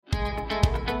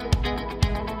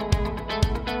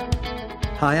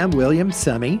Hi, I'm William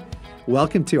Summey.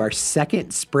 Welcome to our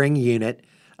second spring unit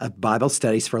of Bible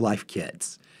Studies for Life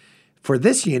Kids. For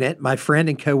this unit, my friend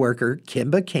and coworker,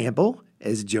 Kimba Campbell,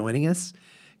 is joining us.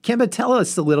 Kimba, tell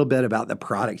us a little bit about the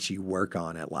products you work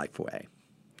on at Lifeway.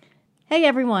 Hey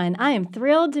everyone, I am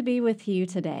thrilled to be with you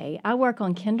today. I work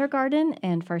on kindergarten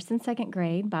and first and second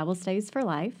grade Bible Studies for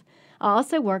Life. I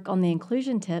also work on the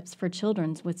inclusion tips for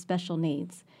children with special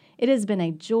needs. It has been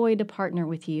a joy to partner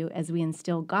with you as we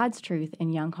instill God's truth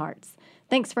in young hearts.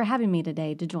 Thanks for having me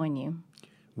today to join you.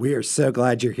 We are so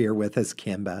glad you're here with us,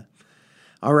 Kimba.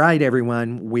 All right,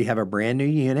 everyone, we have a brand new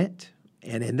unit,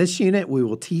 and in this unit, we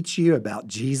will teach you about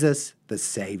Jesus, the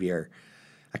Savior.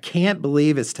 I can't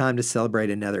believe it's time to celebrate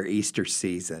another Easter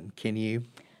season. Can you?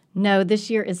 No,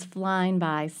 this year is flying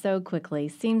by so quickly.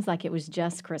 Seems like it was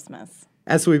just Christmas.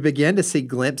 As we begin to see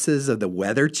glimpses of the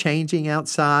weather changing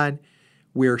outside,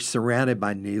 we're surrounded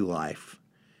by new life.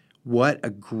 What a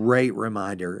great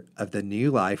reminder of the new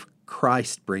life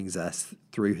Christ brings us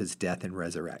through his death and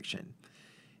resurrection.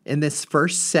 In this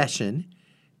first session,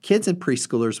 kids and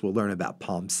preschoolers will learn about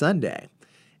Palm Sunday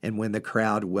and when the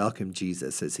crowd welcomed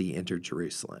Jesus as he entered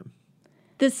Jerusalem.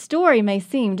 This story may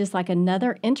seem just like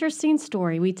another interesting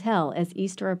story we tell as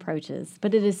Easter approaches,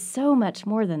 but it is so much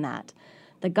more than that.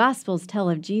 The Gospels tell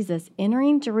of Jesus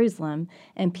entering Jerusalem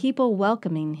and people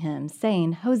welcoming him,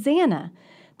 saying, "Hosanna!"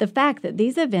 The fact that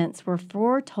these events were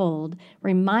foretold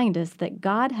remind us that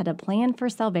God had a plan for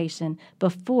salvation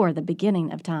before the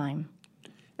beginning of time.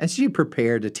 As you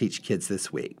prepare to teach kids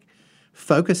this week,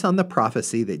 focus on the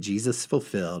prophecy that Jesus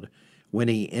fulfilled when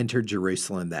he entered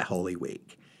Jerusalem that Holy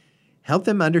Week. Help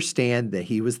them understand that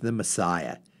he was the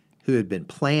Messiah who had been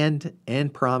planned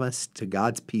and promised to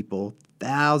God's people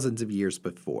thousands of years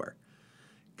before.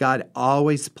 God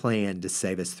always planned to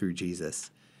save us through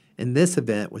Jesus, and this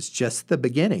event was just the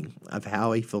beginning of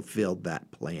how he fulfilled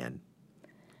that plan.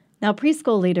 Now,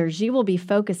 preschool leaders, you will be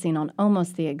focusing on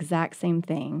almost the exact same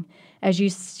thing. As you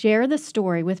share the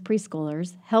story with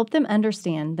preschoolers, help them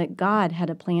understand that God had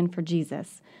a plan for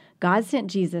Jesus. God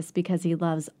sent Jesus because he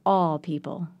loves all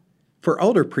people. For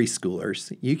older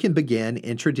preschoolers, you can begin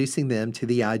introducing them to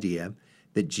the idea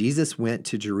that Jesus went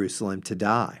to Jerusalem to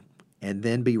die and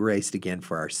then be raised again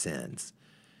for our sins.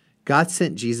 God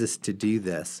sent Jesus to do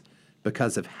this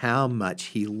because of how much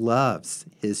he loves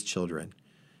his children.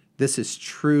 This is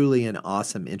truly an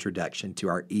awesome introduction to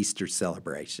our Easter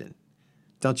celebration.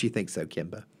 Don't you think so,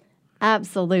 Kimba?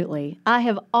 Absolutely. I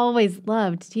have always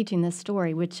loved teaching this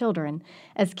story with children,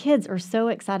 as kids are so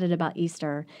excited about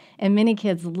Easter, and many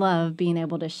kids love being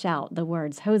able to shout the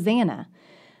words, "Hosanna."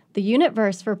 The unit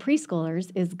verse for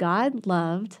preschoolers is God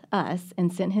loved us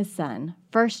and sent his son,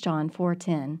 1 John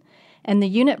 4:10. And the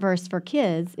unit verse for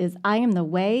kids is I am the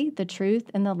way, the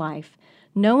truth, and the life.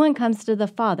 No one comes to the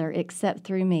Father except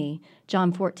through me,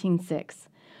 John 14:6.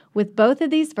 With both of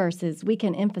these verses, we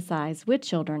can emphasize with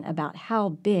children about how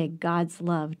big God's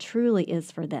love truly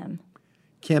is for them.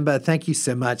 Kimba, thank you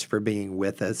so much for being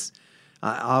with us.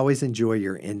 I always enjoy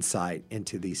your insight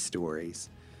into these stories.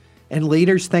 And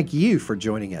leaders, thank you for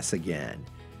joining us again.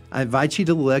 I invite you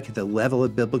to look at the level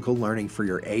of biblical learning for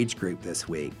your age group this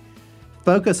week.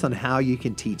 Focus on how you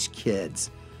can teach kids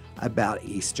about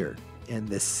Easter in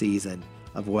this season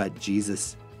of what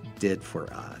Jesus did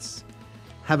for us.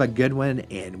 Have a good one,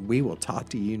 and we will talk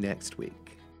to you next week.